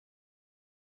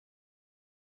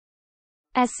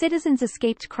As citizens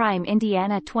escaped crime.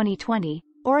 Indiana 2020,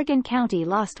 Oregon County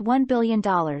lost $1 billion.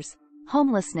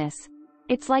 Homelessness.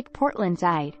 It's like Portland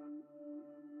died.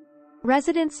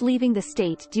 Residents leaving the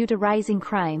state due to rising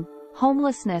crime,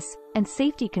 homelessness, and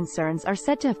safety concerns are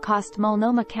said to have cost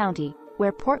Multnomah County,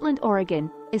 where Portland,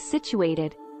 Oregon, is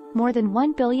situated, more than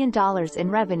 $1 billion in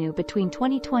revenue between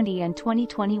 2020 and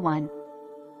 2021.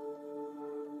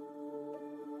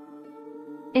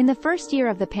 In the first year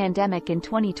of the pandemic in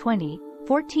 2020,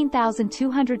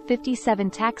 14,257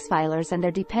 tax filers and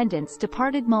their dependents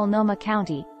departed Multnomah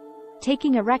County,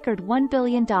 taking a record $1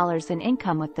 billion in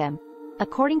income with them,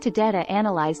 according to data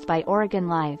analyzed by Oregon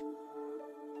Live.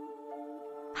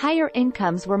 Higher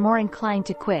incomes were more inclined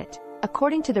to quit,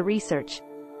 according to the research,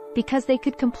 because they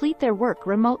could complete their work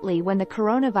remotely when the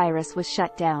coronavirus was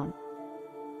shut down.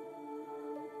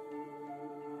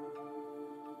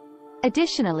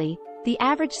 Additionally, the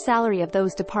average salary of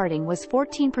those departing was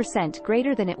 14%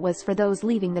 greater than it was for those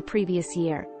leaving the previous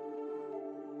year.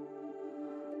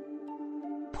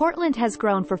 Portland has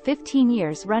grown for 15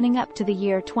 years running up to the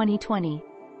year 2020.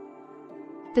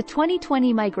 The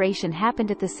 2020 migration happened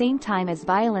at the same time as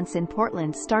violence in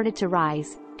Portland started to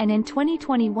rise, and in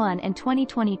 2021 and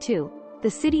 2022, the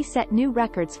city set new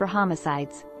records for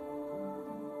homicides.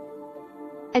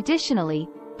 Additionally,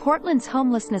 Portland's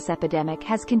homelessness epidemic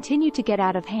has continued to get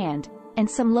out of hand, and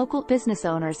some local business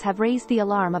owners have raised the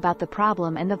alarm about the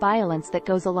problem and the violence that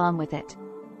goes along with it.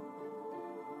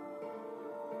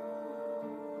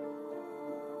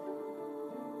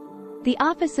 The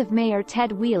office of Mayor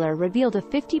Ted Wheeler revealed a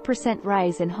 50%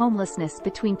 rise in homelessness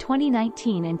between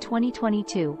 2019 and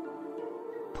 2022.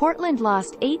 Portland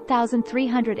lost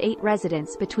 8,308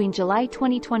 residents between July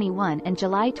 2021 and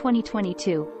July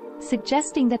 2022,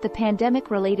 suggesting that the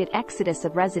pandemic-related exodus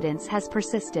of residents has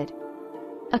persisted.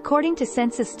 According to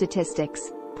census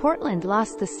statistics, Portland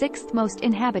lost the sixth most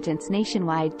inhabitants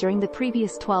nationwide during the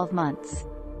previous 12 months.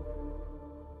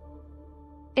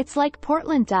 It's like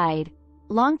Portland died,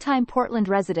 longtime Portland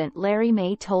resident Larry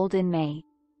May told in May.